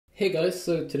Hey guys,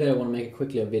 so today I want to make a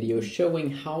quick little video showing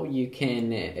how you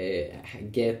can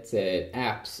get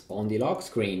apps on the lock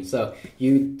screen. So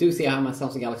you do see I have my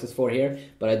Samsung Galaxy S4 here,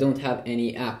 but I don't have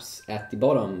any apps at the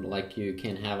bottom like you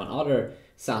can have on other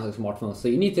Samsung smartphones. So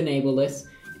you need to enable this,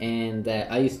 and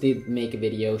I just did make a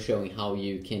video showing how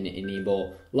you can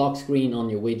enable lock screen on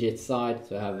your widget side.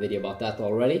 So I have a video about that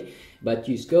already. But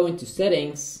you just go into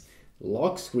settings,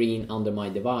 lock screen under my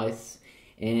device,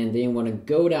 and then you want to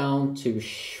go down to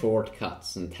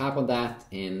shortcuts and tap on that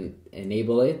and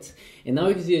enable it. And now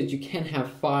you can see that you can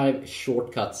have 5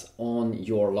 shortcuts on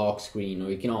your lock screen,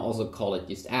 or you can also call it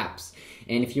just apps.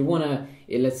 And if you want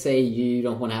to, let's say you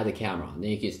don't want to have the camera, then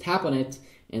you can just tap on it,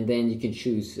 and then you can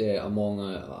choose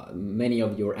among many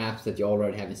of your apps that you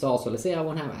already have installed. So let's say I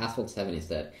want to have Asphalt 7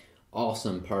 instead.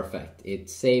 Awesome, perfect.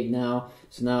 It's saved now.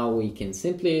 So now we can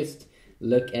simply just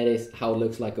look at it, how it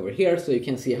looks like over here. So you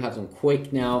can see I have some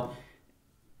quick now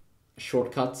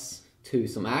shortcuts to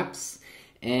some apps.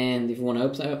 And if you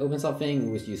want to open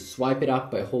something, you swipe it up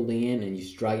by holding in and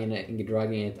just dragging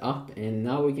it up, and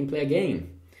now we can play a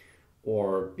game,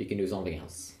 or you can do something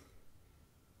else.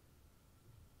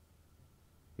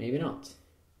 Maybe not.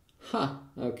 Huh,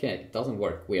 okay, it doesn't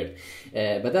work, weird.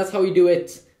 But that's how you do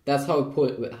it. That's how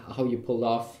you pull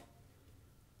off.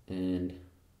 And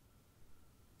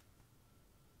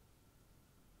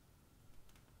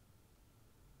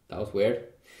that was weird.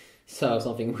 So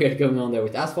something weird going on there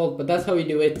with Asphalt, but that's how you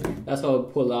do it. That's how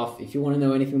I pull off. If you want to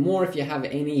know anything more, if you have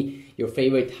your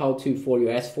favorite how-to for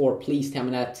your S4, please tell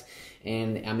me that,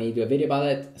 and I may do a video about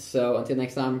it. So until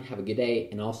next time, have a good day,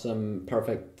 an awesome,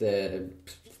 perfect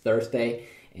Thursday,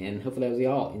 and hopefully I'll see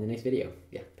you all in the next video.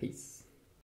 Yeah, peace.